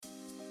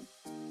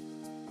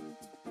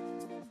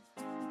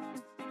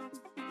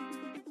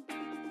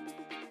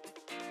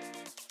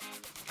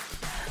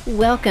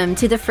Welcome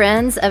to the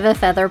Friends of a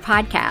Feather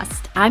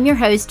podcast. I'm your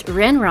host,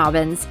 Ren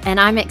Robbins, and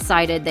I'm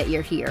excited that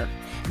you're here.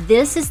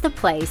 This is the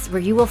place where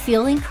you will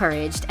feel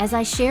encouraged as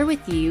I share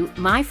with you,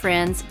 my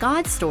friends,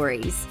 God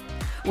stories.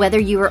 Whether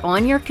you are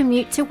on your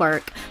commute to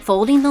work,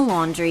 folding the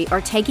laundry, or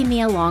taking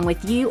me along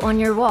with you on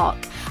your walk,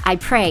 I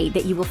pray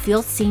that you will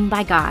feel seen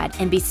by God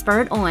and be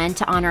spurred on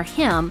to honor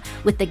Him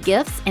with the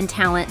gifts and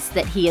talents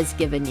that He has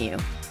given you.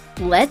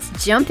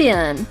 Let's jump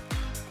in.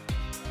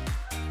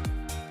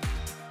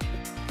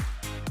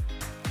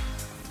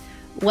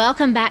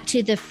 Welcome back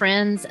to the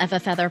Friends of a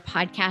Feather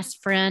podcast,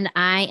 friend.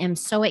 I am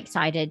so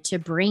excited to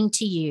bring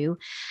to you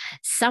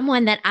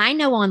someone that I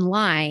know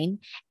online,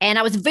 and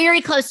I was very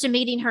close to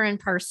meeting her in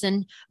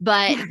person,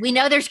 but we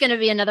know there's going to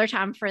be another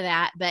time for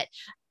that. But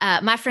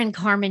my friend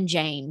Carmen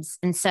James.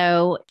 And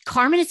so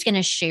Carmen is going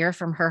to share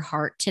from her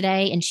heart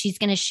today, and she's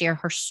going to share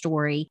her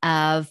story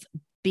of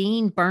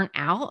being burnt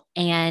out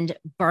and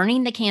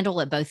burning the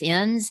candle at both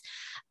ends.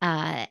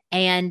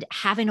 And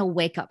having a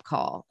wake-up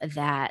call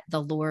that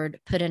the Lord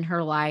put in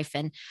her life,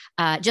 and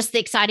just the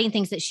exciting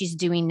things that she's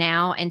doing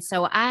now. And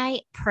so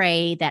I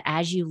pray that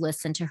as you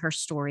listen to her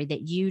story,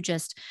 that you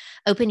just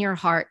open your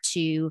heart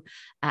to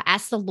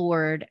ask the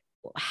Lord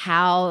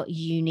how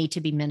you need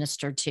to be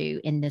ministered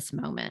to in this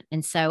moment.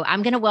 And so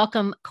I'm going to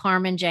welcome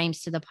Carmen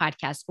James to the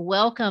podcast.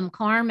 Welcome,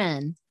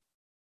 Carmen.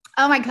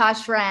 Oh my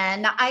gosh,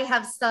 Ren, I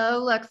have so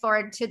looked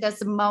forward to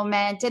this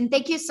moment. And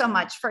thank you so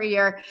much for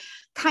your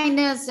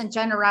kindness and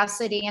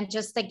generosity and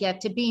just the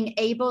gift of being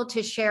able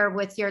to share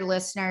with your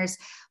listeners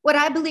what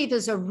I believe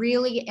is a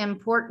really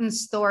important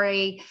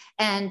story.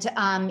 And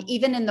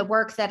even in the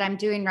work that I'm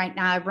doing right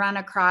now, I run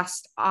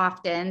across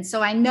often.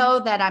 So I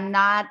know that I'm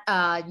not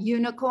a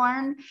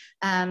unicorn.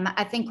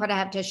 I think what I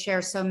have to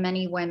share, so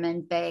many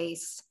women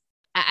face.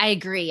 I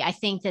agree. I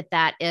think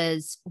that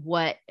is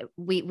what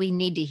we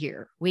need to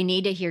hear. We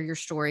need to hear your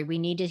story. We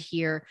need to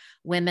hear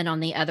women on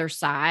the other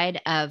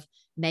side of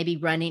maybe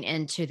running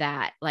into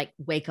that like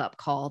wake up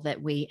call that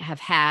we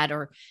have had,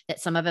 or that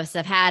some of us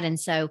have had. And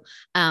so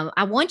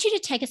I want you to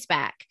take us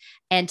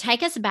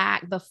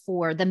back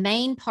before the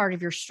main part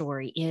of your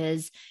story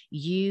is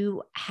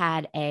you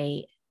had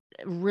a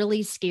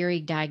really scary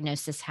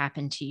diagnosis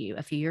happen to you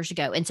a few years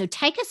ago. And so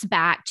take us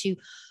back to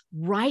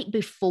right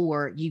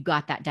before you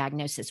got that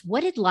diagnosis.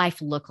 What did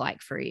life look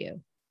like for you?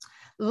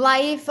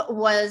 Life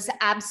was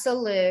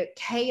absolute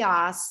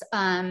chaos.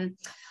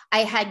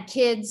 I had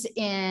kids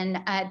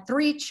in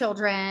 3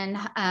 children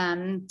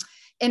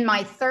in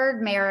my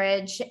 3rd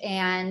marriage,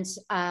 and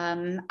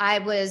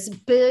I was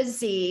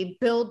busy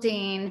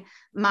building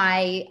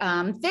my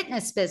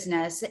fitness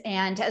business.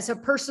 And as a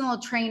personal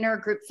trainer,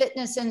 group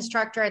fitness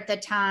instructor at the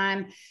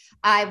time,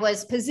 I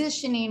was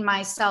positioning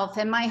myself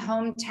in my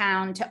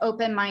hometown to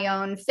open my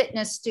own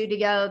fitness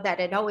studio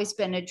that had always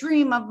been a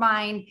dream of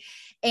mine.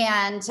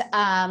 And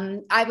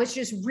I was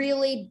just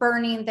really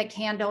burning the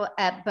candle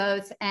at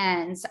both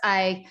ends.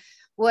 I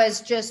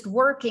was just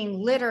working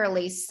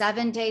literally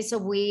 7 days a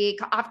week,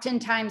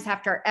 oftentimes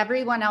after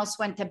everyone else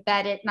went to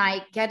bed at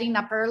night, getting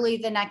up early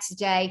the next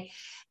day.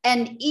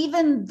 And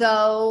even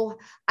though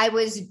I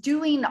was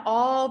doing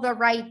all the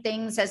right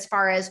things as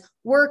far as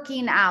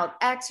working out,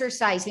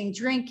 exercising,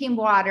 drinking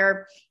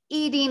water,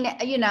 eating,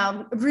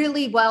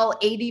 really well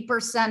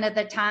 80% of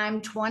the time,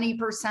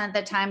 20% of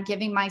the time,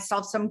 giving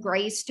myself some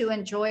grace to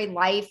enjoy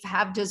life,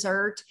 have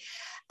dessert.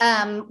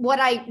 What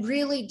I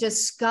really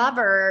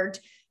discovered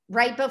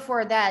right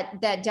before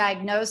that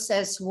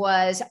diagnosis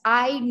was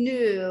I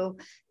knew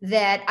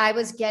that I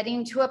was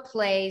getting to a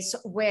place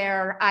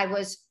where I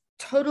was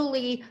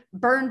totally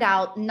burned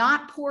out,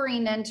 not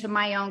pouring into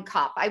my own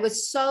cup. I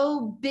was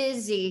so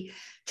busy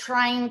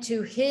trying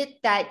to hit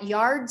that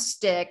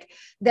yardstick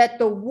that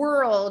the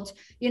world,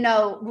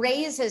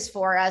 raises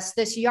for us,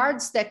 this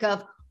yardstick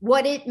of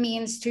what it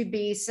means to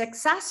be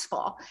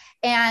successful.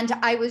 And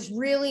I was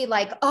really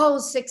like, oh,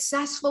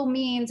 successful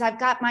means I've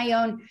got my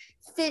own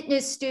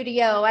fitness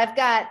studio. I've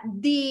got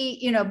the,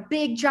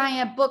 big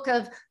giant book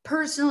of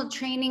personal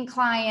training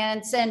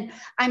clients, and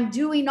I'm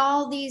doing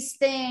all these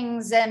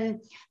things. And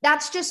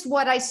that's just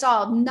what I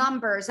saw.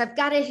 Numbers. I've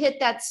got to hit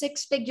that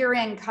 6-figure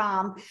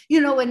income,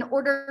 in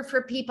order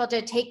for people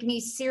to take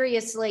me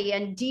seriously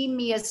and deem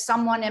me as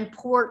someone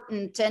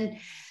important. And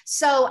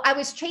so I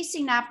was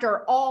chasing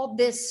after all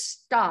this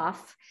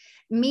stuff.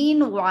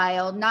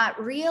 Meanwhile, not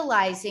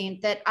realizing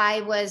that I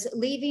was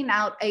leaving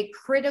out a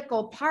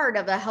critical part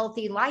of a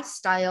healthy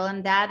lifestyle,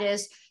 and that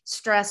is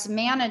stress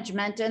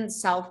management and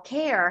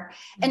self-care.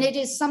 And it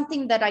is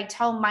something that I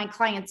tell my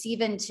clients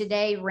even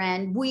today,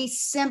 Ren, we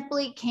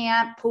simply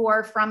can't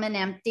pour from an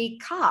empty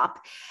cup.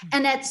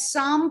 And at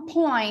some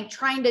point,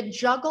 trying to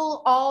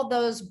juggle all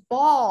those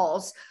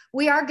balls,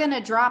 we are going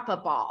to drop a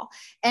ball.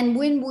 And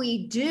when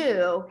we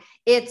do,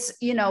 it's,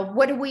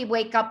 what do we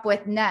wake up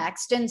with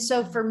next? And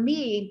so for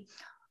me,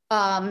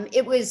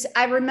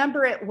 I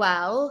remember it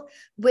well.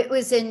 It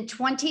was in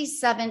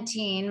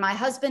 2017. My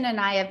husband and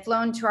I had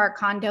flown to our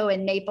condo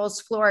in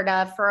Naples,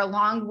 Florida for a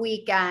long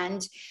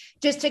weekend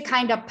just to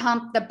kind of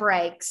pump the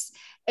brakes.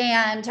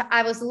 And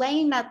I was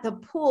laying at the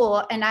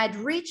pool and I'd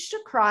reached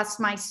across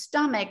my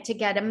stomach to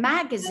get a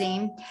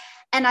magazine.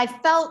 And I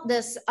felt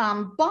this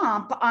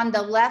bump on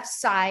the left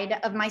side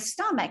of my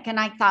stomach. And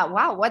I thought,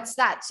 wow, what's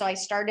that? So I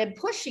started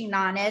pushing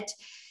on it.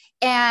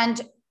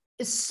 And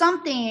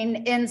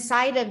something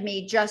inside of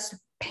me just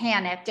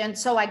panicked. And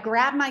so I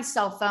grabbed my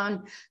cell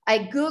phone, I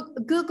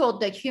Googled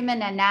the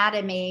human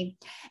anatomy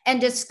and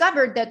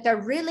discovered that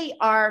there really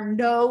are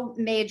no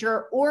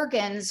major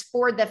organs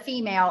for the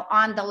female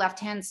on the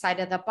left-hand side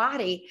of the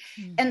body.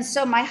 Mm-hmm. And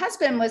so my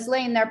husband was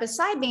laying there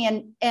beside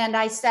me and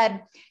I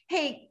said,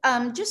 hey,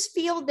 just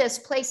feel this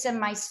place in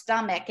my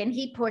stomach. And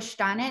he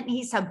pushed on it and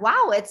he said,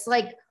 wow, it's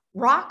like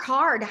rock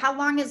hard. How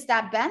long has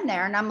that been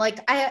there? And I'm like,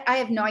 I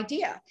have no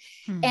idea.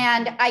 Mm-hmm.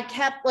 And I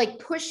kept like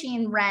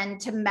pushing Ren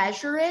to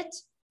measure it.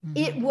 Mm-hmm.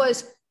 It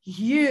was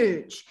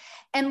huge.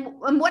 And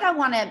what I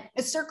want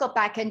to circle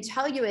back and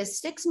tell you is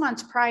 6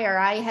 months prior,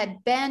 I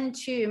had been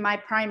to my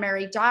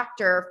primary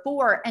doctor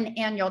for an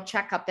annual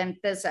checkup and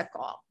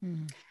physical.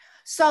 Mm-hmm.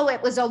 So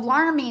it was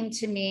alarming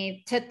to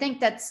me to think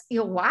that's,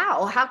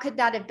 wow, how could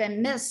that have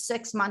been missed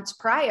 6 months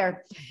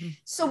prior? Mm-hmm.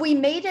 So we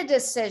made a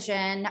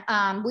decision.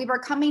 We were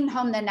coming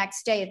home the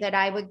next day that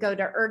I would go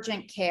to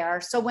urgent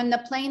care. So when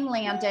the plane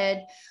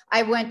landed,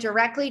 I went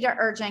directly to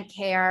urgent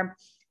care.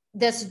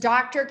 This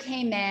doctor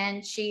came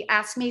in. She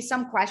asked me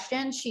some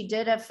questions. She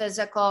did a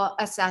physical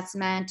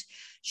assessment.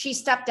 She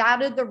stepped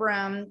out of the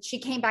room. She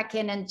came back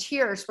in and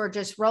tears were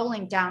just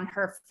rolling down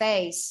her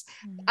face.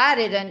 Mm-hmm. I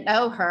didn't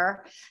know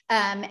her.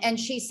 And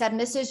she said,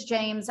 Mrs.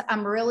 James,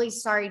 I'm really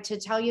sorry to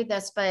tell you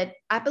this, but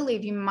I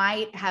believe you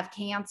might have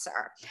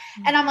cancer.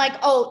 Mm-hmm. And I'm like,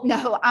 oh,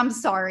 no, I'm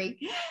sorry.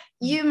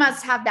 You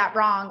must have that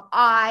wrong.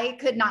 I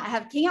could not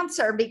have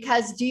cancer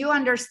because do you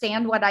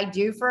understand what I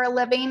do for a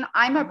living?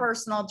 I'm a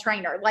personal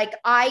trainer. Like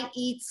I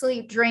eat,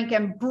 sleep, drink,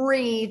 and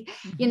breathe,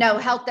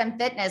 health and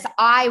fitness.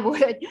 I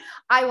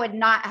would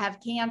not have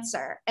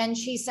cancer. And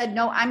she said,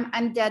 no,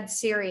 I'm dead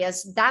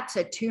serious. That's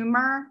a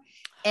tumor.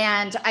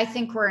 And I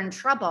think we're in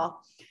trouble.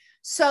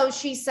 So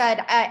she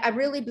said, I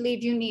really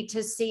believe you need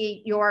to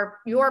see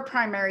your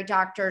primary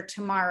doctor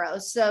tomorrow.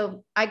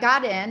 So I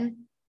got in.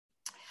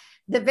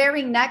 The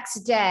very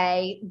next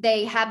day,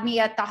 they had me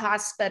at the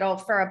hospital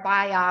for a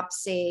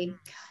biopsy.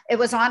 It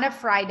was on a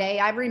Friday.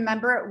 I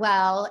remember it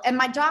well. And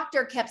my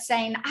doctor kept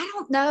saying, I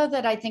don't know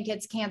that I think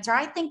it's cancer.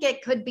 I think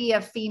it could be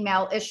a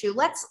female issue.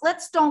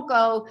 Let's don't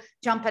go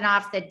jumping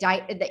off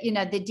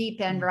the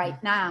deep end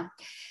right now.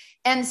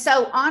 And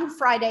so on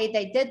Friday,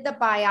 they did the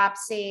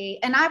biopsy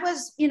and I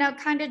was,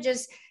 kind of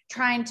just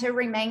trying to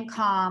remain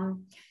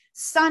calm.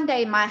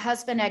 Sunday, my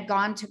husband had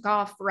gone to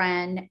golf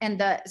Ren and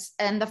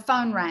the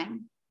phone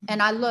rang. And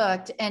I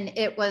looked and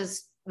it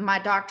was my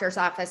doctor's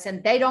office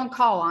and they don't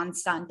call on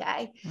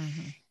Sunday.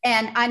 Mm-hmm.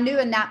 And I knew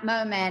in that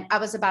moment I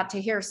was about to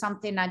hear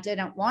something I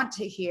didn't want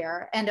to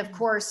hear. And of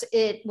course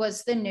it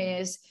was the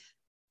news.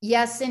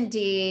 Yes,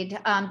 indeed.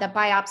 The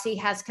biopsy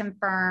has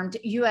confirmed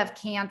you have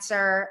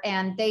cancer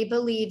and they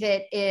believe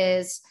it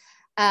is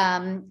a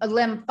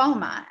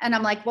lymphoma. And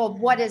I'm like, well,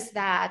 what is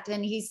that?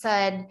 And he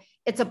said,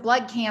 it's a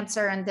blood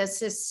cancer and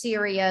this is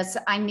serious.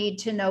 I need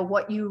to know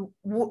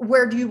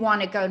where do you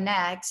want to go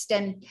next?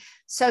 And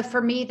so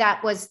for me,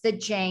 that was the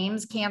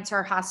James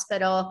Cancer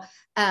Hospital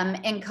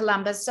in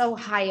Columbus,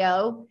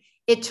 Ohio.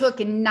 It took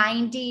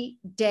 90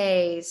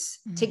 days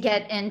to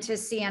get in to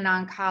see an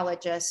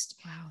oncologist.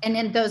 Wow. And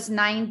in those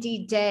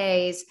 90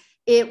 days,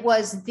 it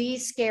was the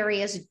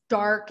scariest,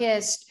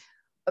 darkest,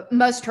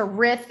 most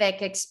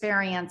horrific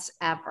experience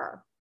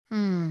ever.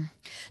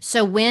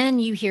 So when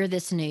you hear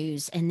this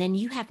news and then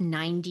you have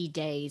 90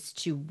 days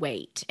to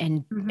wait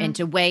and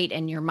to wait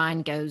and your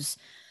mind goes,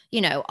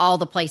 all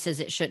the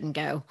places it shouldn't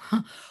go.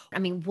 I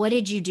mean, what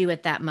did you do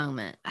at that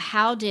moment?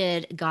 How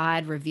did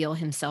God reveal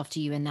himself to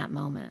you in that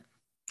moment?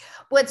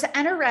 What's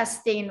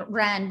interesting,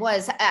 Ren,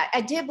 was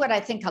I did what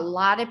I think a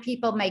lot of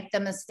people make the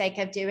mistake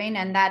of doing,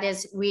 and that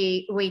is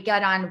we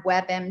get on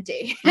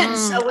WebMD.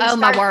 So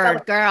my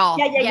word, girl.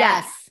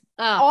 Yes.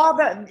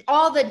 Oh.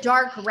 All the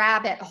dark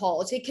rabbit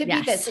holes. It could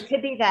be this, it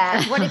could be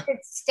that. What if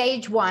it's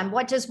stage 1?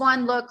 What does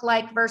 1 look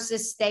like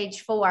versus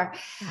stage 4?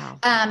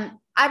 Wow.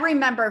 I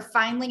remember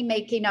finally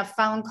making a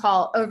phone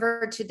call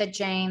over to the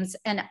James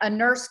and a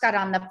nurse got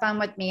on the phone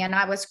with me and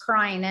I was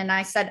crying and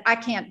I said, I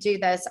can't do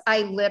this.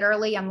 I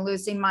literally am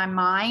losing my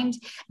mind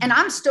and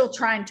I'm still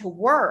trying to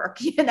work,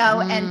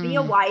 and be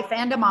a wife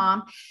and a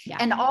mom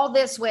and all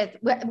this with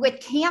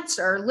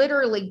cancer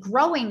literally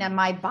growing in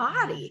my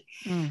body.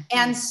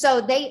 And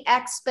so they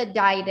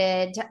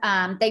expedited,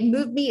 they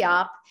moved me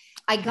up.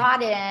 I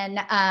got in,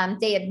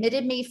 they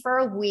admitted me for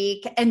a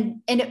week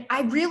and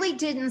I really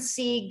didn't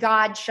see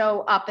God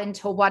show up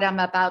until what I'm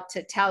about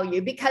to tell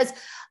you, because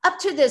up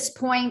to this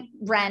point,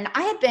 Ren,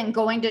 I had been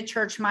going to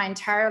church my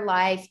entire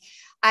life.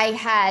 I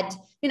had,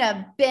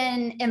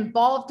 been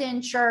involved in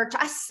church.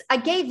 I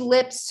gave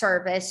lip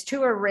service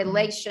to a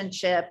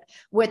relationship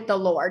with the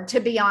Lord, to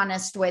be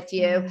honest with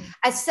you.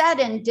 I said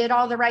and did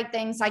all the right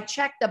things. I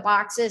checked the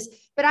boxes,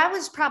 but I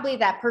was probably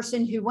that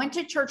person who went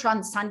to church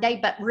on Sunday,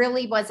 but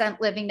really wasn't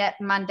living it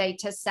Monday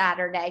to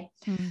Saturday.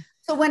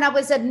 So when I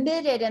was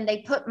admitted and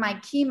they put my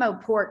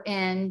chemo port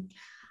in,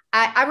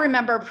 I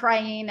remember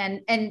praying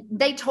and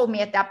they told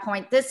me at that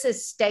point, this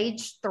is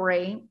stage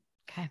 3.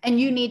 Okay. And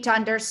you need to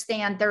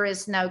understand there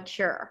is no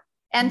cure.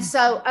 And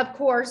so, of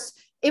course,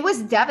 it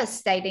was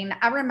devastating.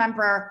 I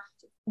remember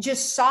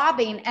just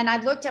sobbing. And I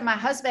looked at my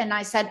husband and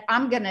I said,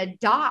 I'm going to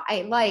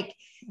die. Like,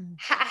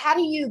 how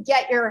do you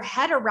get your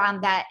head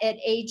around that at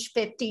age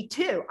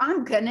 52?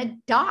 I'm going to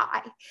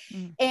die.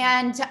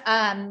 And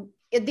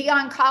the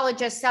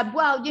oncologist said,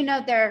 well,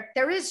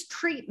 there is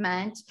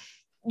treatment.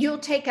 You'll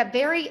take a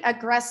very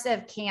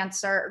aggressive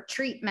cancer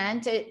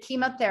treatment,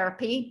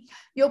 chemotherapy.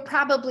 You'll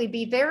probably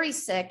be very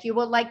sick. You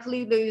will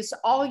likely lose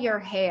all your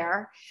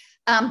hair.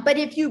 But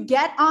if you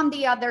get on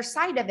the other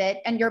side of it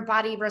and your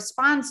body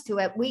responds to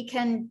it, we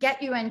can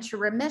get you into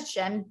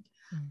remission.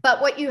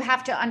 But what you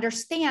have to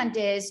understand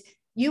is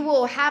you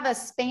will have a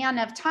span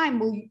of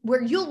time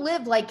where you'll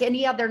live like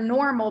any other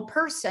normal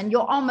person.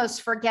 You'll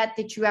almost forget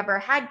that you ever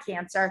had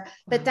cancer,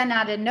 but then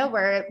out of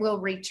nowhere, it will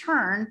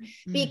return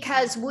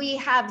because we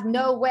have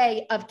no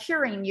way of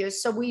curing you.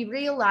 So we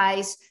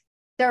realize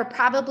there are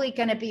probably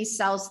going to be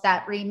cells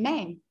that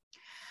remain.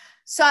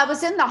 So I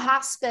was in the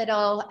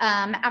hospital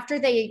after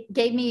they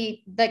gave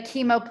me the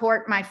chemo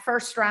port, my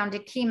first round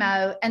of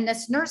chemo, and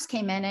this nurse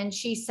came in and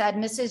she said,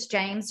 Mrs.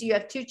 James, you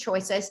have 2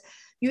 choices.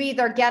 You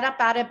either get up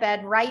out of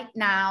bed right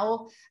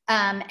now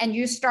and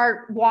you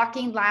start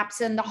walking laps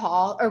in the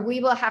hall, or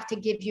we will have to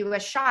give you a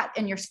shot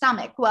in your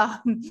stomach.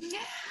 Well,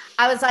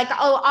 I was like,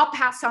 oh, I'll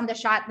pass on the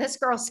shot. This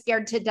girl's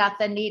scared to death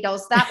of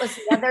needles. That was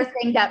the other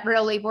thing that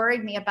really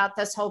worried me about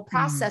this whole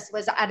process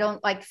was I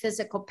don't like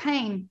physical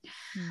pain.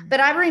 But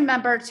I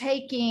remember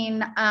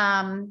taking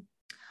a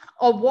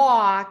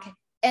walk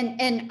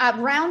and I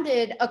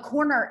rounded a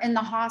corner in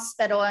the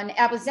hospital and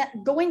I was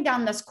going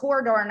down this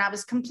corridor and I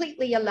was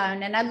completely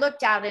alone. And I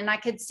looked out and I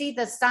could see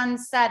the sun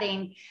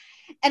setting.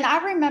 And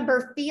I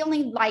remember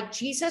feeling like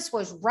Jesus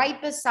was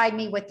right beside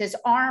me with his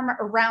arm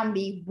around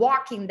me,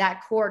 walking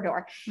that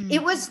corridor.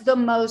 It was the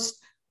most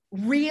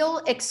real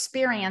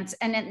experience.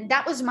 And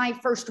that was my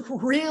first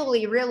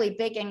really, really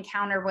big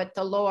encounter with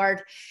the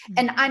Lord.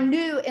 And I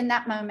knew in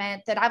that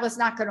moment that I was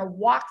not going to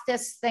walk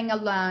this thing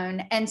alone.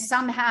 And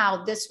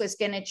somehow this was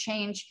going to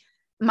change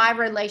my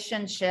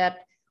relationship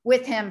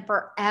with him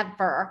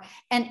forever.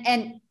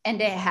 And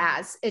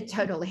it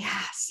totally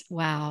has.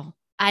 Wow.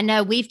 I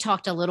know we've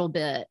talked a little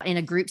bit in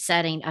a group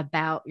setting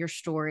about your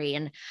story,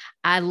 and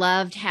I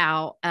loved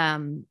how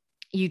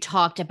you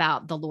talked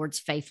about the Lord's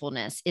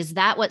faithfulness. Is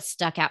that what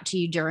stuck out to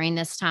you during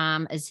this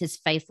time? Is his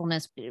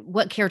faithfulness?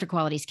 What character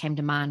qualities came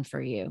to mind for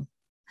you?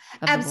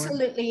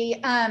 Absolutely.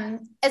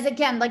 As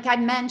again, like I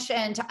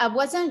mentioned, I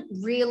wasn't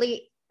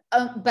really,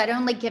 but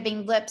only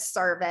giving lip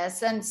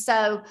service. And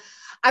so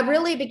I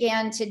really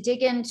began to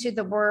dig into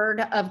the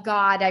word of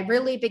God. I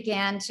really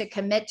began to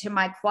commit to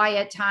my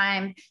quiet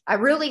time. I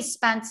really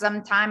spent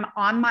some time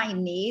on my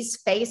knees,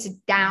 face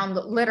down,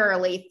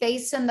 literally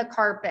face in the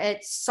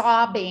carpet,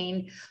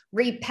 sobbing,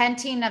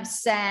 repenting of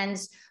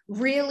sins,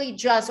 really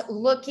just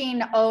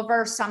looking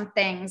over some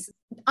things,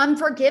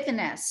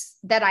 unforgiveness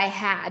that I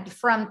had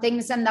from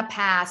things in the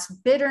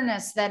past,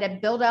 bitterness that had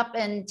built up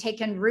and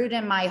taken root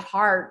in my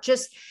heart,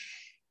 just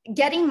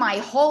getting my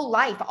whole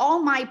life,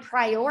 all my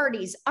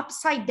priorities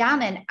upside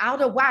down and out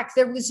of whack.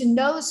 There was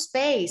no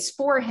space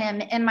for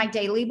him in my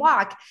daily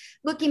walk.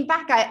 Looking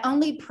back, I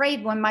only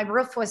prayed when my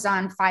roof was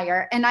on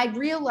fire. And I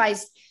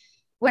realized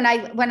when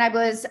I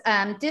was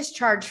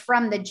discharged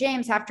from the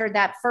James after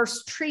that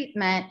first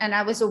treatment, and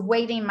I was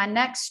awaiting my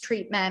next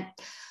treatment,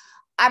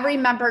 I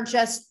remember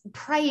just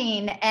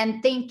praying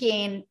and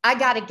thinking, I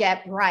got to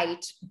get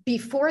right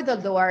before the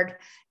Lord,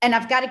 and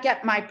I've got to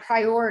get my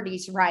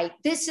priorities right.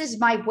 This is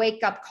my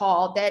wake-up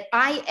call that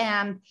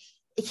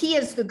he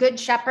is the good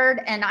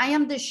shepherd, and I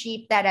am the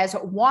sheep that has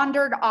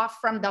wandered off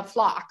from the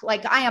flock.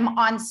 Like I am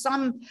on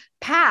some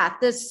path,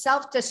 this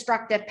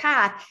self-destructive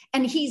path,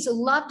 and he's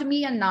loved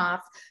me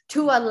enough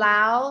to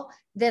allow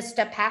this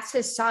to pass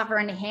his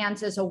sovereign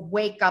hands as a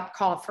wake-up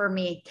call for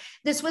me.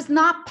 This was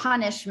not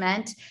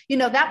punishment.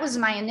 That was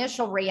my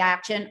initial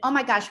reaction. Oh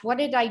my gosh, what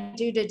did I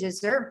do to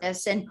deserve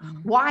this? And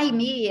why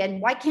me? And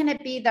why can't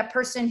it be the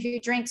person who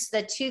drinks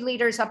the 2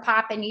 liters of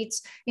pop and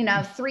eats, 3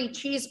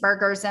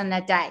 cheeseburgers in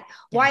a day?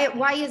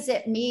 Why is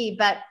it me?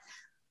 But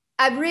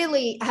I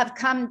really have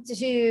come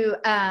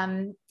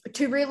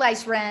to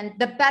realize, Ren,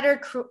 the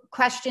better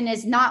question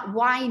is not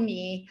why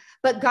me,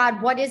 but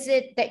God, what is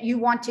it that you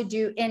want to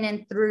do in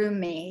and through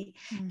me?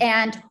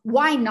 And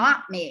why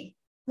not me?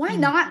 Why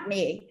not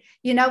me?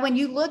 You know, when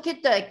you look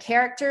at the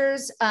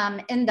characters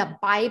in the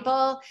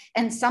Bible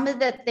and some of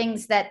the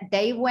things that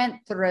they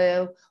went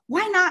through,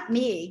 why not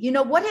me? You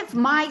know, what if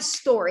my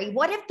story,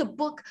 what if the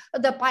book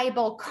of the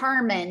Bible,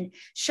 Carmen,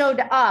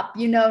 showed up,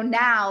 you know,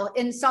 now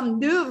in some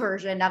new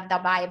version of the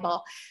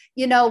Bible?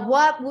 You know,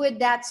 what would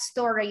that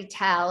story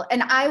tell?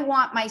 And I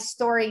want my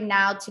story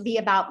now to be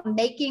about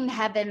making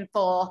heaven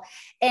full.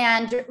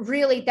 And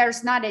really,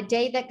 there's not a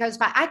day that goes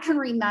by. I can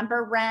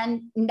remember,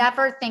 Ren,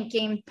 never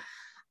thinking,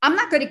 I'm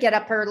not going to get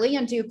up early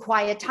and do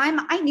quiet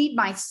time. I need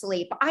my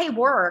sleep. I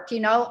work, you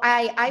know,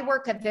 I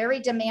work a very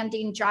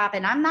demanding job,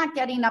 and I'm not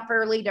getting up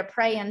early to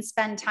pray and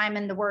spend time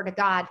in the Word of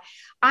God.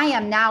 I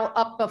am now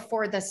up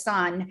before the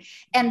sun.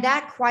 And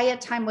that quiet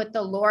time with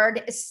the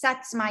Lord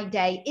sets my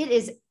day. It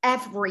is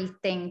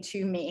everything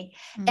to me.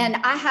 Mm-hmm.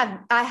 And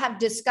I have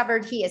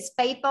discovered He is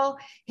faithful.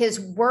 His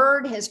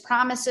word, His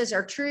promises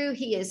are true.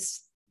 He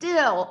is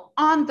still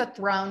on the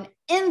throne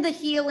in the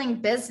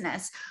healing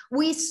business.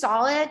 We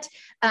saw it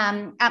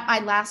at my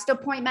last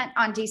appointment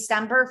on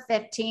December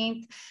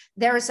 15th.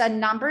 There's a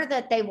number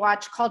that they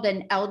watch called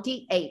an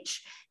LDH.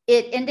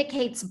 It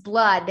indicates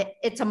blood.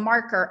 It's a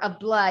marker of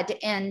blood.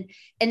 And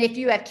if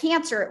you have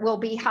cancer, it will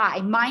be high.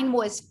 Mine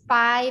was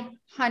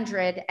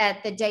 500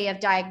 at the day of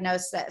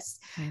diagnosis.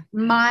 Okay.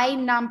 My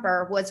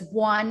number was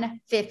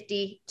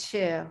 152.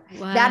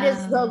 Wow. That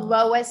is the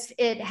lowest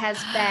it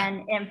has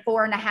been in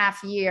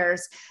 4.5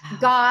 years. Wow.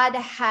 God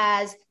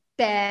has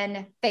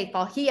been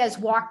faithful. He has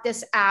walked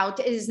this out.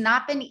 It has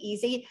not been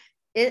easy.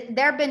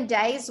 There have been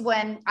days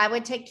when I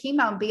would take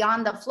chemo and be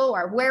on the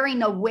floor.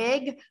 Wearing a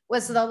wig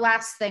was the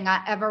last thing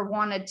I ever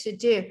wanted to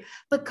do.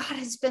 But God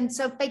has been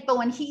so faithful,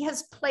 and He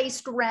has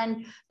placed,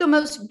 Ren, the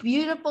most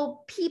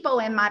beautiful people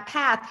in my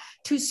path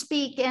to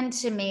speak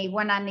into me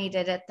when I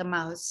needed it the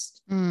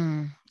most.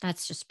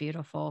 That's just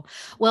beautiful.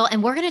 Well,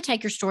 and we're going to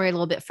take your story a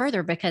little bit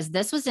further, because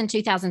this was in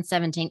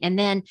 2017. And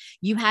then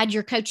you had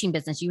your coaching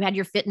business, you had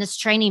your fitness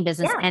training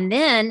business. Yeah. And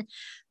then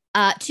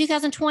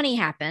 2020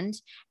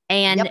 happened.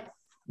 And yep.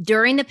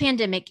 During the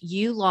pandemic,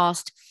 you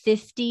lost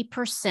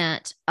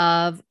 50%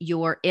 of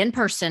your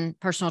in-person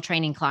personal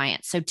training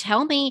clients. So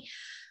tell me,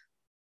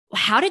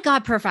 how did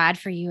God provide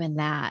for you in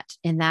that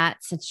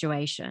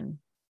situation?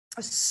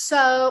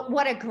 So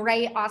what a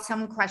great,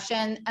 awesome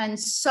question. And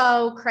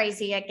so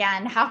crazy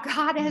again, how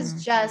God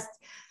has just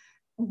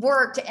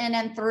worked in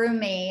and through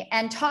me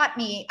and taught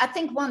me. I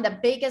think one of the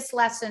biggest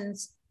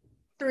lessons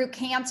through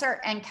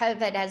cancer and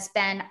COVID has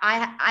been,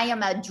 I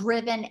am a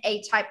driven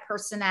A-type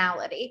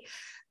personality.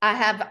 I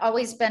have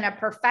always been a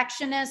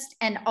perfectionist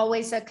and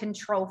always a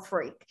control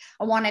freak.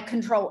 I want to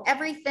control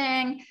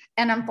everything,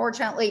 and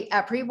unfortunately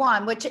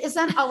everyone, which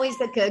isn't always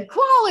a good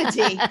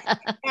quality.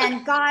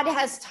 And God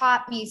has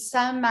taught me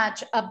so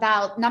much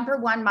about, number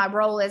one, my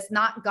role is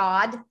not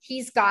God.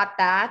 He's got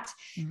that.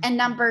 Mm-hmm. And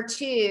number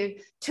two,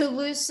 to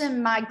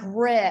loosen my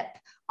grip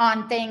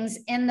on things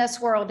in this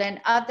world and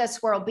of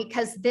this world,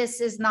 because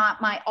this is not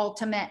my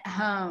ultimate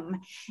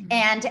home. Mm-hmm.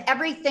 And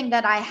everything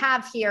that I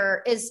have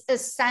here is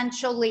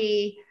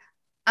essentially,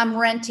 I'm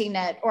renting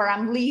it or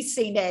I'm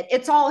leasing it.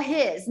 It's all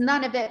His.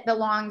 None of it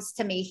belongs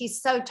to me.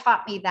 He's so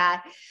taught me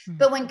that. Mm-hmm.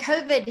 But when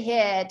COVID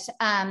hit,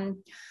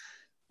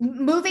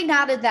 moving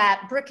out of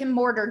that brick and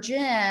mortar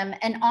gym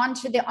and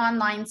onto the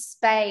online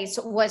space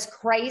was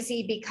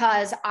crazy,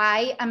 because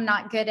I am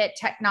not good at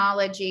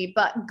technology,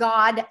 but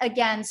God,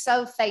 again,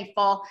 so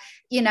faithful.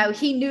 You know,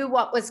 He knew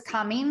what was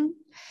coming.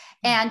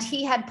 And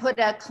He had put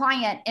a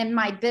client in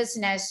my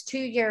business 2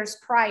 years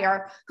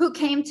prior who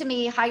came to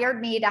me,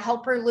 hired me to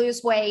help her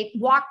lose weight,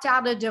 walked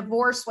out of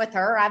divorce with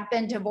her. I've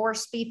been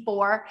divorced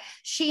before.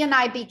 She and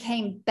I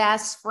became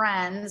best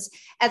friends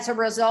as a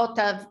result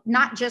of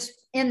not just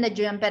in the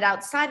gym, but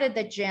outside of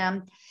the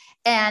gym.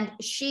 And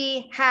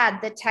she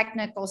had the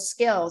technical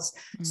skills.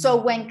 Mm-hmm. So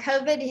when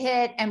COVID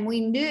hit and we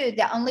knew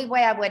the only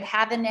way I would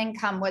have an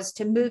income was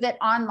to move it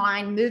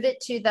online, move it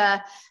to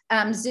the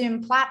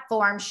Zoom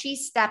platform, she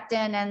stepped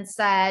in and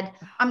said,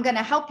 I'm going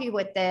to help you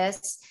with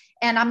this.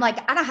 And I'm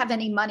like, I don't have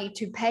any money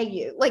to pay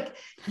you. Like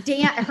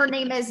her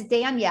name is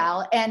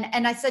Danielle.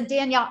 And I said,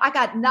 Danielle, I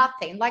got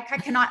nothing. Like, I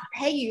cannot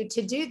pay you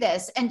to do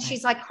this. And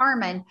she's like,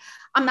 Carmen,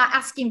 I'm not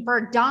asking for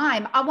a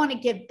dime. I want to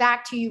give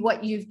back to you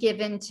what you've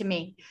given to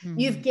me. Mm-hmm.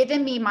 You've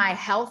given me my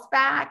health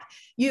back.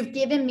 You've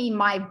given me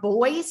my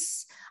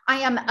voice. I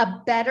am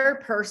a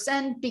better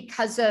person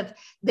because of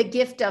the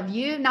gift of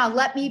you. Now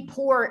let me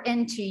pour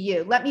into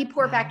you. Let me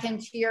pour back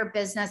into your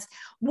business.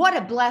 What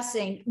a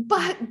blessing.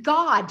 But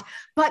God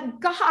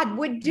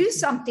would do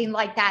something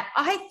like that.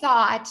 I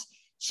thought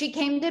she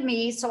came to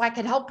me so I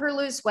could help her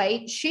lose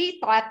weight. She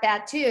thought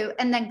that too.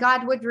 And then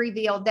God would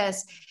reveal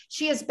this.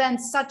 She has been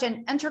such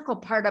an integral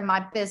part of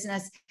my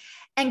business.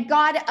 And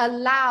God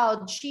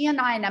allowed she and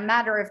I, in a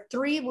matter of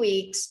 3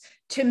 weeks,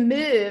 to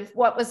move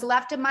what was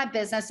left of my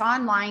business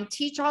online,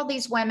 teach all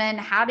these women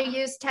how to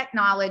use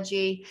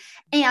technology,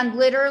 and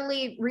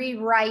literally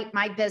rewrite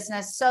my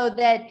business so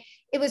that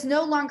it was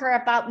no longer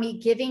about me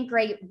giving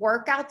great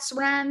workouts,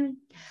 Ren.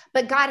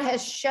 But God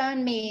has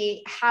shown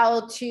me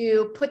how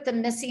to put the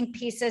missing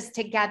pieces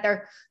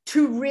together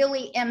to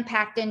really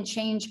impact and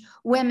change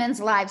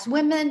women's lives,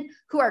 women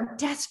who are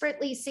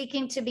desperately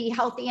seeking to be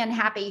healthy and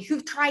happy,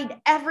 who've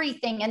tried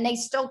everything and they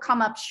still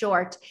come up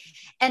short.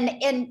 And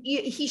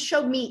he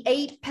showed me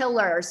 8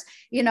 pillars,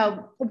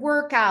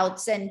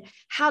 workouts and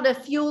how to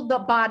fuel the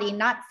body,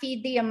 not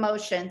feed the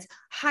emotions,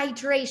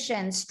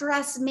 hydration,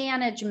 stress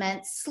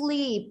management,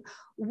 sleep,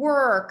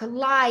 work,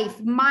 life,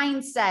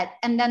 mindset,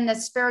 and then the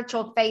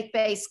spiritual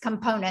faith-based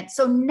component.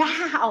 So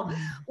now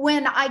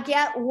when I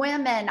get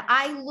women,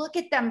 I look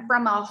at them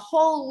from a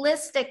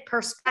holistic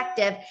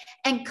perspective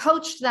and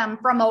coach them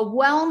from a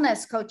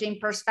wellness coaching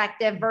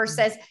perspective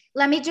versus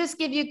let me just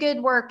give you good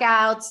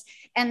workouts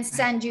and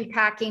send you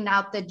packing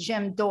out the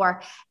gym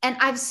door. And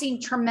I've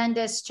seen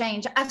tremendous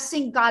change. I've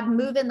seen God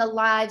move in the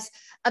lives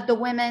of the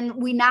women.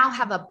 We now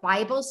have a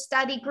Bible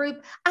study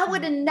group. I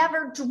would have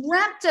never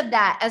dreamt of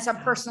that as a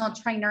personal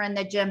trainer in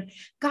the gym.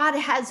 God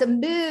has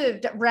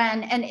moved,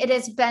 Ren, and it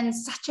has been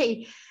such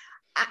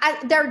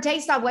there are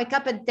days I wake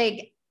up and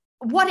think,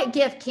 what a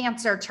gift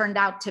cancer turned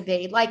out to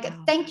be. Like,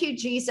 thank you,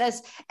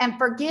 Jesus, and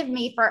forgive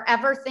me for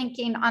ever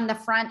thinking on the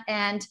front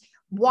end,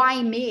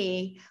 why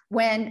me,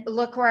 when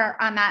look where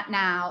I'm at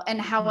now and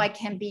how I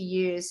can be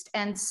used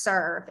and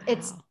serve. Wow.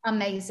 It's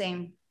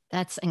amazing.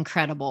 That's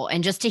incredible.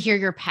 And just to hear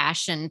your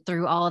passion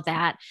through all of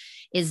that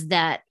is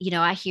that,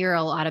 I hear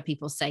a lot of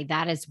people say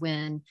that is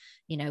when,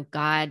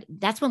 God,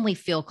 that's when we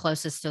feel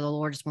closest to the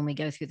Lord, is when we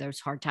go through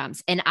those hard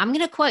times. And I'm going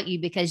to quote you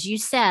because you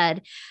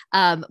said,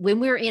 when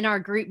we were in our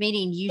group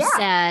meeting, you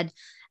said,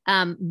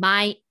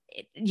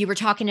 you were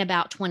talking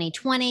about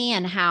 2020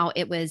 and how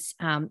it was,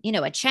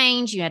 a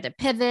change. You had to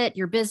pivot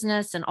your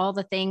business and all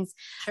the things,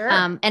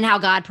 and how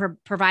God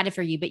provided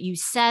for you. But you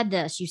said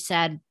this, you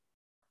said,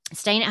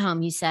 staying at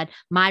home, you said,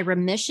 my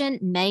remission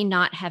may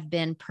not have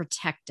been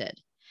protected.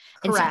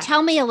 Correct. And so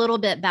tell me a little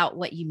bit about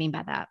what you mean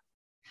by that.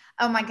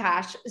 Oh my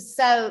gosh.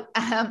 So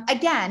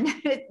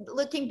again,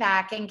 looking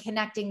back and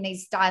connecting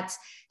these dots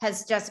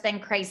has just been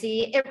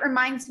crazy. It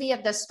reminds me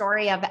of the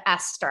story of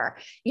Esther.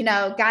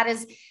 God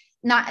is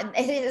not,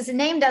 his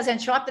name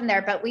doesn't show up in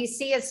there, but we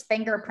see his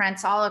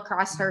fingerprints all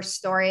across her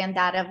story and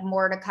that of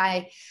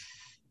Mordecai.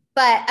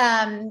 But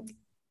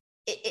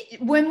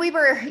when we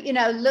were,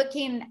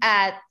 looking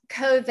at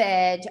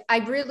COVID, I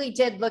really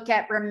did look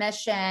at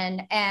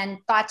remission and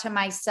thought to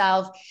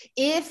myself,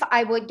 if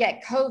I would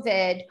get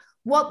COVID,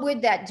 what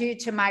would that do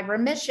to my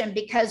remission?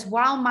 Because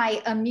while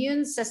my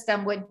immune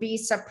system would be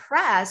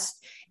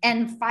suppressed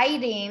and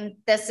fighting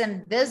this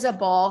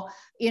invisible,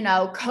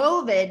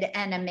 COVID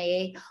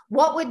enemy,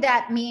 what would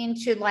that mean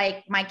to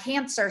like my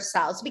cancer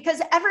cells?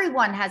 Because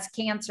everyone has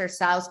cancer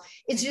cells.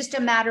 It's just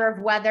a matter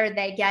of whether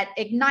they get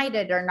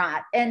ignited or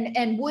not.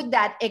 And would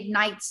that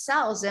ignite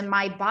cells in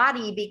my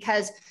body?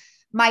 Because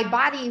my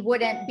body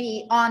wouldn't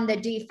be on the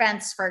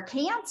defense for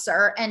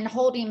cancer and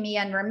holding me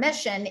in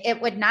remission. It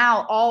would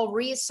now all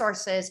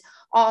resources,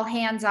 all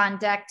hands on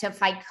deck to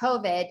fight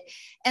COVID.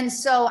 And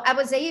so I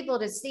was able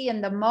to see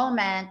in the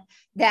moment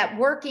that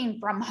working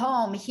from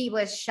home, he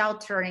was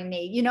sheltering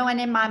me,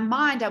 and in my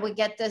mind, I would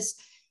get this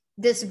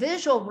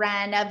visual,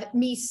 Ren, of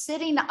me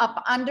sitting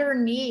up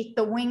underneath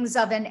the wings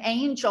of an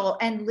angel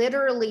and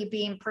literally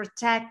being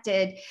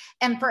protected.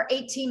 And for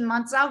 18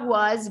 months, I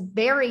was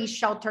very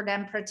sheltered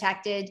and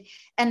protected.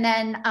 And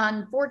then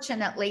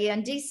unfortunately,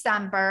 in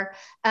December,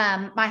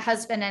 my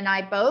husband and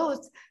I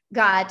both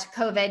got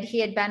COVID. He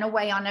had been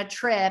away on a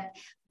trip.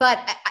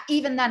 But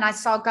even then, I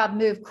saw God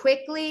move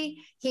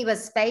quickly. He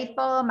was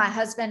faithful. My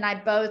husband and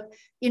I both,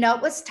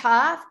 it was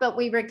tough, but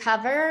we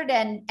recovered.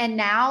 And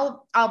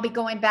now I'll be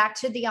going back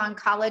to the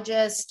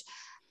oncologist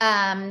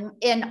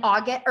in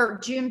August or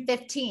June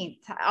 15th.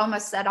 I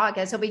almost said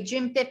August. It'll be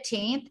June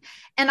 15th.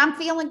 And I'm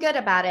feeling good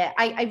about it.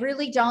 I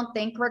really don't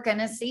think we're going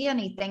to see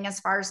anything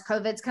as far as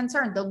COVID's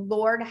concerned. The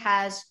Lord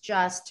has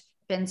just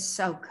been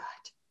so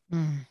good.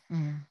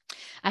 Mm-hmm.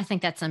 I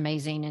think that's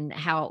amazing, and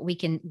how we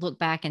can look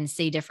back and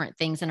see different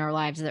things in our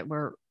lives that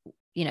were,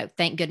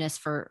 thank goodness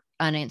for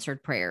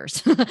unanswered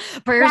prayers,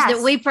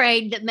 that we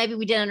prayed that maybe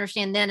we didn't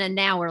understand then. And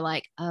now we're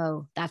like,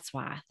 oh, that's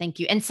why. Thank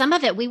you. And some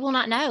of it we will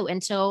not know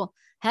until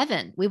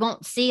heaven. We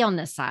won't see on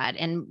this side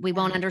and we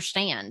won't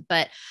understand.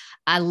 But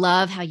I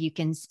love how you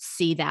can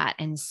see that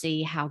and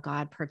see how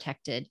God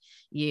protected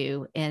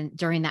you and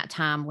during that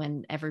time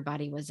when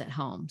everybody was at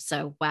home.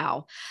 So,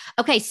 wow.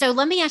 Okay. So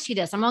let me ask you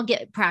this. I'm going to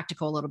get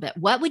practical a little bit.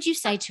 What would you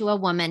say to a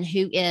woman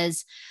who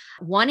is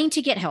wanting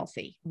to get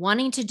healthy,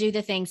 wanting to do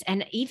the things,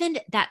 and even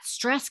that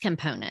stress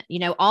component,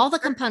 all the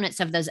components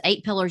of those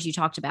 8 pillars you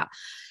talked about,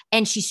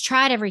 and she's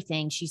tried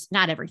everything. She's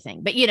not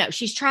everything, but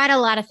she's tried a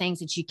lot of things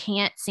that you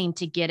can't seem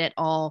to get it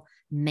all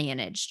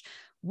managed.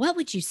 What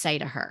would you say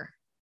to her?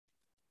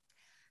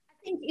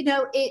 I think,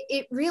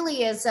 it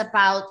really is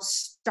about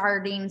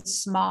starting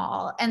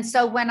small. And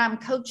so when I'm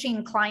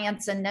coaching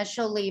clients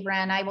initially,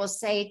 Ren, I will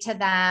say to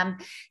them,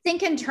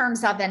 think in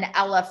terms of an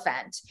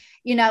elephant.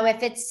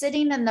 If it's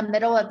sitting in the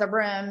middle of the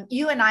room,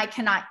 you and I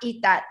cannot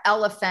eat that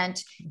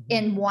elephant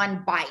in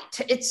one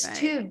bite. It's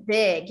too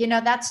big.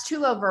 That's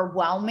too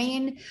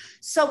overwhelming.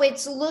 So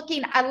it's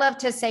I love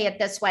to say it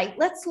this way.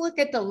 Let's look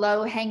at the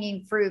low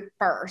hanging fruit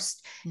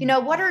first.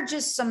 What are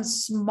just some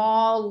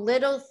small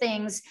little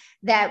things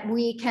that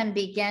we can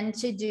begin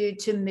to do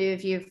to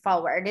move you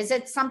forward? Is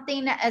it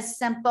something as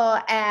simple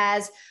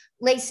as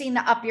lacing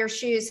up your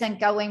shoes and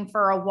going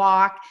for a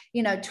walk,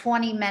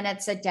 20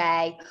 minutes a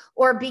day,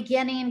 or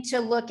beginning to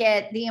look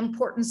at the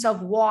importance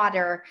of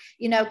water?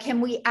 Can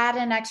we add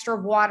an extra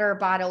water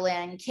bottle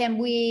in? Can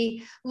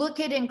we look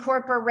at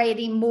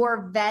incorporating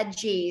more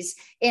veggies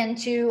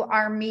into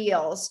our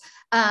meals?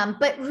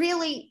 But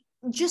really,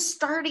 just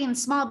starting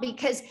small,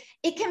 because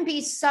it can be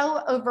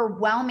so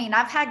overwhelming.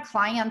 I've had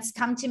clients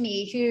come to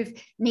me who've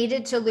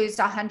needed to lose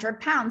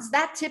 100 pounds.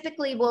 That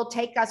typically will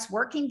take us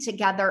working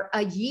together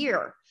a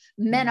year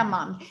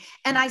minimum.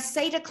 And I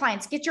say to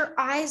clients, get your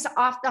eyes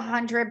off the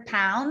 100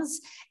 pounds,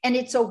 and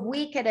it's a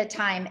week at a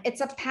time.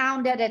 It's a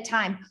pound at a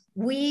time.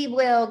 We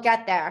will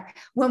get there.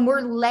 When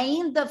we're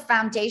laying the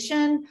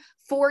foundation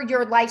for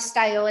your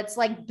lifestyle, it's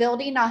like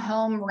building a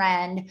home,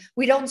 Ren.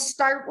 We don't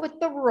start with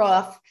the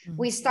roof.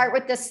 We start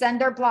with the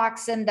cinder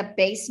blocks in the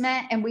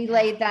basement, and we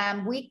lay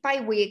them week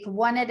by week,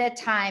 one at a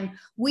time.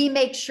 We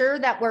make sure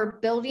that we're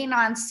building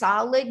on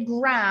solid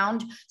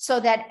ground so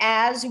that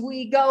as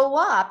we go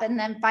up and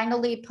then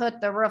finally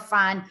put the roof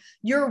on,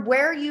 you're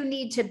where you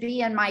need to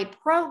be in my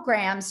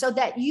program, so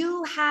that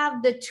you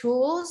have the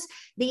tools,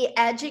 the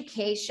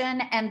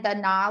education, and the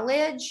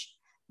knowledge,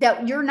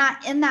 that you're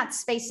not in that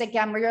space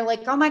again where you're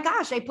like, oh my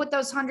gosh, I put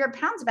those 100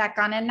 pounds back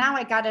on and now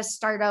I got to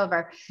start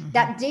over.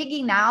 That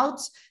digging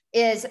out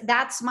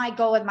that's my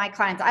goal with my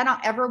clients. I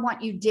don't ever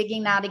want you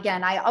digging out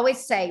again. I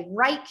always say,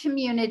 right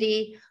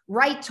community,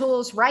 right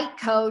tools, right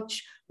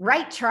coach,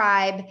 right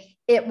tribe,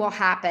 it will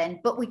happen,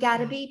 but we got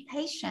to be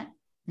patient.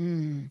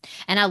 And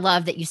I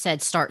love that you said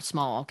start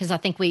small, because I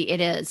think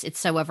it's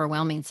so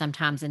overwhelming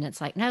sometimes. And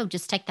it's like, no,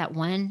 just take that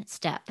one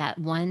step, that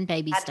one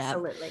baby step,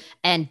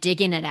 and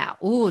digging it out.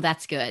 Ooh,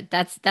 that's good.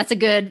 That's a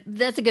good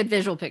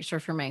visual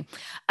picture for me.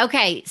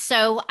 Okay.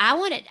 So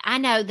I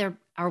know there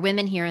are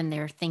women here and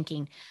they're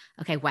thinking,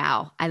 okay,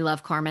 wow, I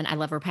love Carmen. I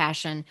love her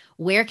passion.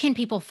 Where can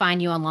people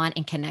find you online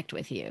and connect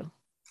with you?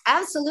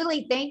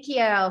 Absolutely. Thank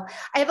you. I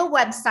have a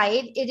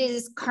website. It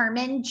is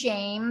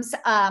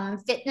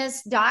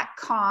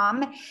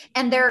carmenjamesfitness.com.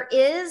 And there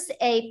is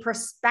a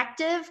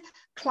prospective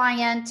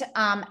client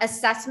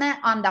assessment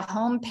on the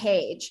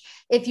homepage.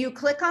 If you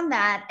click on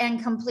that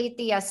and complete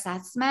the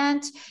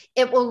assessment,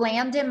 it will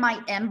land in my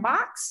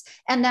inbox,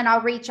 and then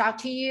I'll reach out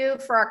to you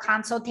for a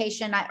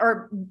consultation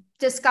or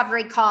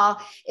discovery call.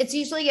 It's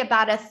usually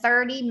about a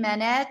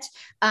 30-minute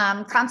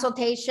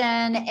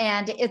consultation,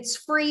 and it's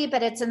free,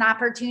 but it's an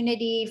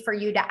opportunity for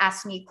you to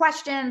ask me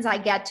questions. I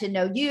get to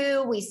know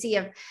you. We see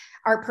if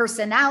our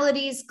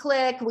personalities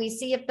click. We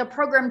see if the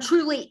program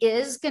truly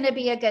is going to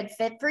be a good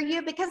fit for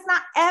you, because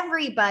not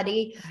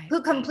everybody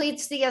who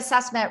completes the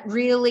assessment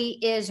really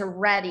is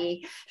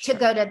ready to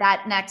go to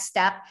that next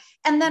step.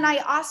 And then I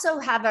also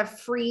have a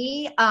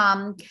free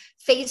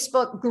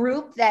Facebook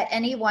group that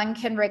anyone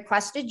can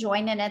request to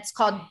join, and it's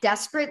called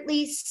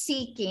Desperately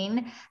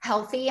Seeking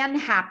Healthy and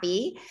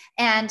Happy.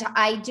 And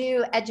I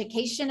do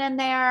education in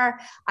there.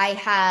 I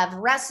have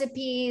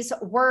recipes,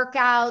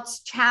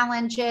 workouts,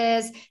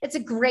 challenges. It's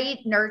a great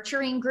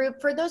nurturing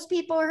group for those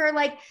people who are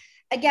like,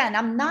 again,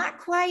 I'm not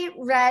quite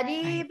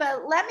ready,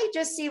 but let me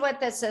just see what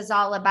this is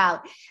all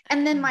about.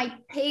 And then my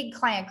paid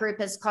client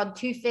group is called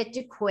Too Fit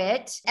to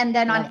Quit. And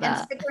then on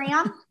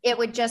Instagram, it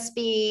would just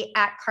be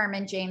at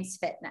Carmen James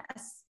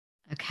Fitness.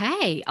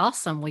 Okay,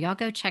 awesome. Well, y'all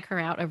go check her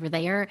out over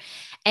there.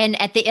 And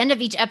at the end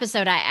of each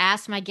episode, I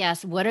ask my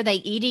guests, what are they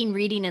eating,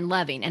 reading, and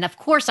loving? And of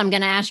course, I'm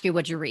going to ask you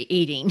what you're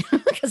eating,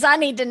 because I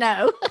need to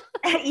know.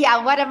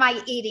 Yeah, what am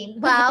I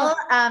eating? Well,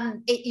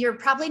 you're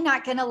probably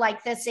not going to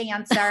like this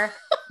answer,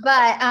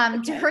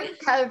 but during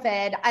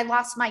COVID, I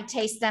lost my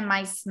taste and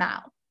my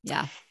smell.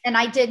 Yeah. And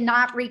I did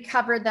not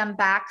recover them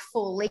back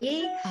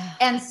fully.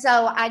 And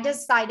so I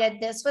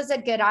decided this was a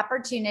good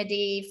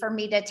opportunity for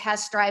me to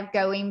test drive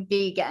going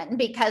vegan,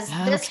 because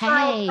this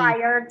girl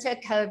prior to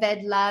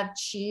COVID loved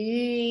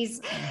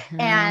cheese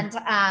and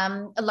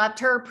loved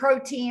her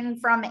protein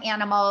from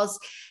animals.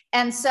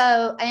 And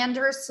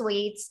her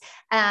sweets.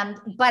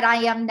 But I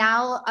am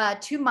now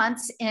 2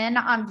 months in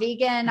on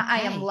vegan. I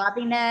am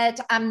loving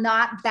it. I'm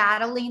not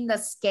battling the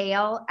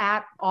scale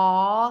at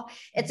all.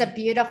 It's a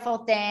beautiful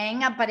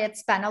thing, but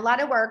it's been a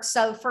lot of work.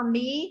 So for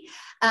me,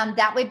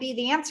 that would be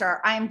the answer.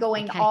 I'm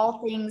going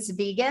all things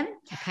vegan.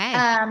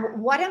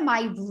 What am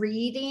I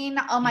reading?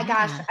 Oh my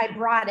gosh, I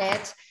brought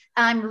it.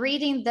 I'm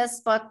reading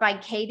this book by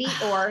Katie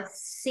Orr,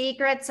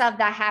 Secrets of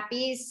the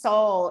Happy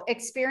Soul.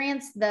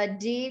 Experience the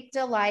deep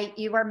delight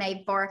you were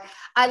made for.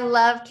 I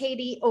love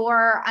Katie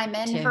Orr. I'm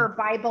in her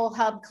Bible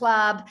Hub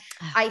Club.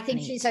 I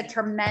think she's a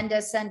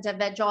tremendous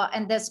individual,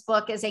 and this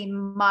book is a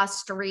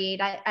must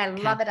read. I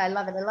love it. I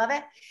love it. I love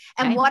it.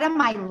 And what am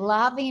I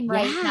loving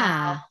right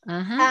now?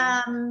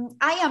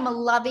 I am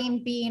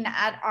loving being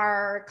at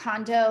our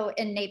condo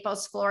in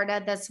Naples,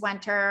 Florida this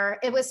winter.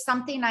 It was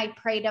something I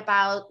prayed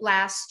about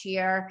last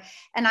year.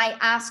 And I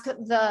asked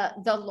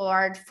the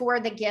Lord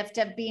for the gift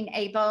of being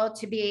able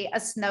to be a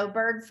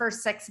snowbird for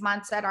 6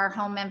 months at our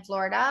home in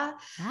Florida.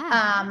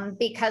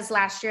 Because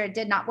last year it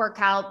did not work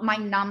out. My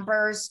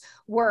numbers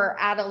were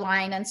out of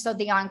line. And so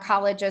the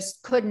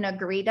oncologist couldn't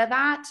agree to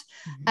that.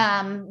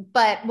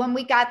 But when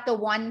we got the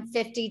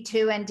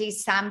 152 in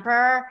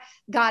December,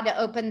 God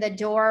opened the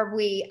door.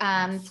 We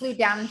flew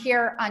down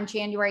here on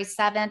January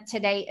 7th.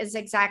 Today is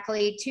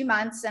exactly 2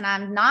 months. And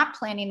I'm not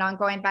planning on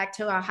going back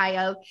to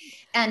Ohio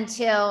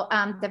until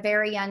the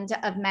very end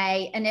of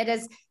May. And it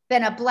has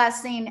been a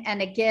blessing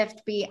and a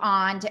gift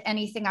beyond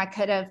anything I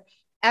could have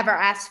ever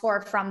asked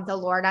for from the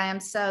Lord. I am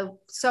so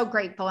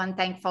grateful and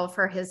thankful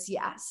for his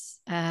yes.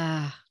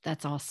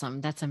 That's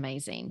awesome. That's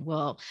amazing.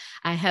 Well,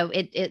 I hope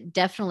it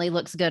definitely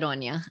looks good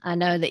on you. I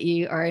know that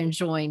you are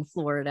enjoying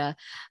Florida.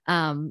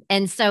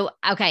 And so,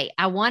 okay,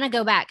 I want to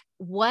go back.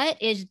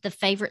 What is the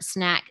favorite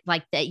snack,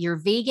 like that you're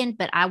vegan,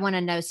 but I want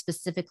to know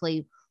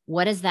specifically,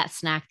 what is that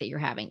snack that you're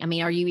having? I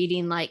mean, are you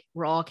eating like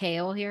raw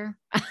kale here?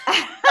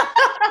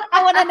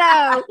 I want to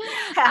know.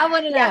 I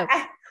want to know.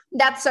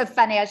 That's so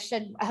funny. I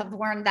should have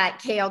worn that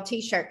kale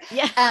t-shirt.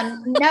 Yeah.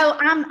 No,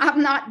 I'm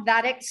not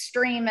that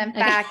extreme. In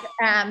fact,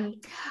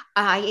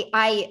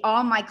 I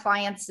all my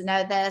clients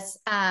know this.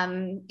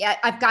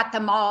 I've got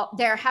them all.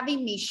 They're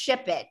having me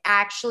ship it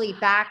actually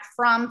back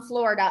from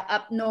Florida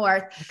up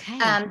north.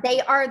 Okay.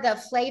 They are the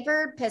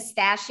flavored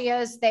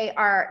pistachios.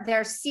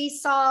 They're sea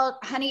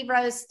salt, honey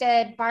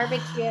roasted,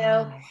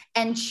 barbecue,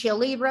 and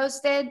chili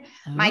roasted.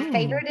 My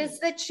favorite is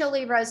the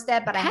chili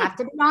roasted, but I have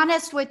to be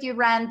honest with you,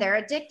 Ren,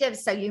 they're addictive.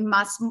 So you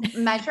must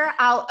measure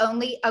out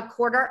only a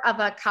quarter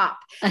of a cup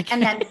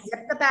and then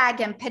zip the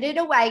bag and put it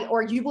away,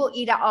 or you will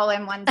eat it all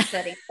in one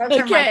sitting. Those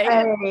are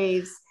my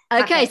faves.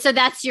 Okay. So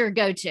that's your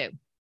go-to.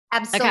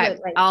 Absolutely.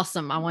 Okay,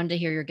 awesome. I wanted to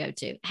hear your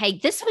go-to. Hey,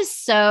 this was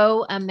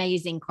so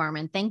amazing,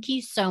 Carmen. Thank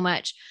you so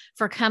much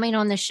for coming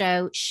on the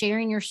show,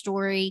 sharing your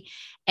story,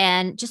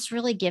 and just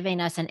really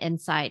giving us an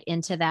insight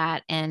into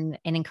that and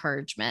an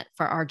encouragement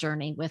for our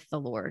journey with the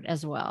Lord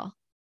as well.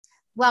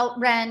 Well,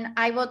 Ren,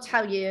 I will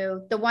tell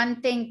you, the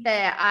one thing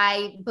that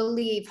I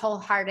believe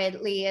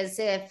wholeheartedly is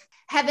if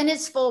heaven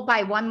is full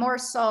by one more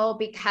soul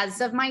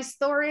because of my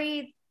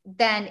story,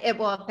 then it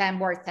will have been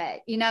worth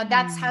it. You know,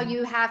 that's how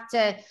you have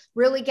to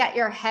really get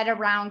your head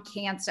around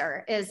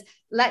cancer, is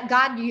let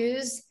God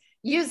use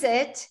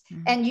it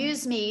and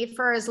use me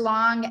for as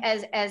long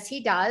as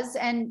he does.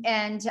 And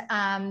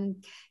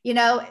you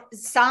know,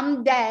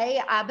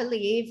 someday I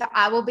believe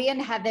I will be in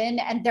heaven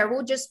and there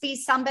will just be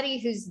somebody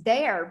who's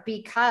there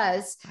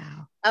because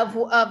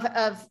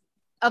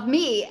of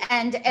me.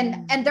 And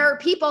there are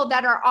people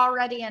that are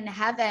already in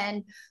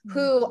heaven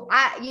who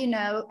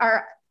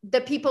are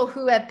the people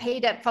who have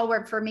paid it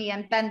forward for me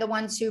and been the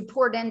ones who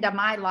poured into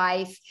my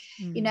life,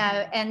 you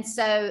know? And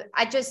so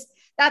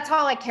that's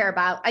all I care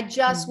about. I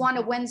just want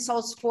to win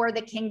souls for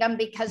the kingdom,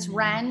 because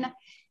Ren,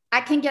 I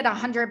can get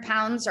 100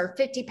 pounds or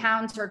 50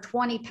 pounds or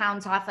 20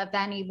 pounds off of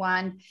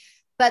anyone,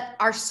 but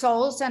our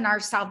souls and our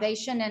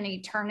salvation and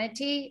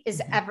eternity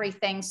is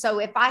everything. So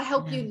if I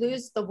help you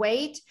lose the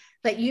weight,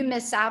 but you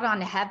miss out on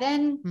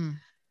heaven,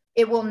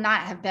 it will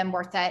not have been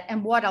worth it.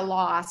 And what a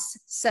loss.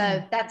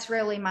 So that's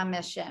really my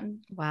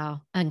mission.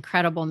 Wow.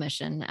 Incredible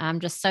mission. I'm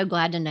just so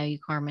glad to know you,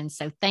 Carmen.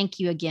 So thank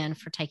you again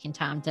for taking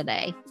time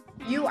today.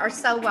 You are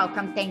so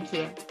welcome. Thank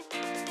you.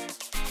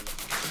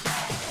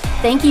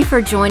 Thank you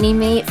for joining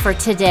me for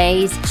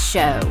today's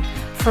show.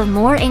 For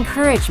more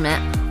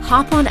encouragement,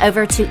 hop on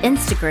over to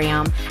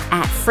Instagram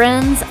at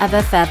Friends of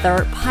a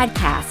Feather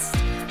Podcast.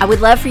 I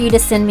would love for you to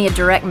send me a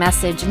direct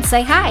message and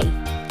say hi.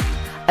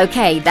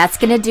 Okay, that's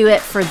going to do it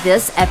for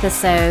this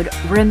episode.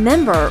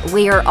 Remember,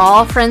 we are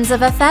all friends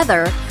of a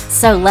feather,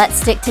 so let's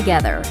stick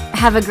together.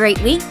 Have a great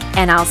week,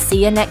 and I'll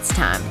see you next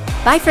time.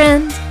 Bye,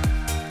 friends.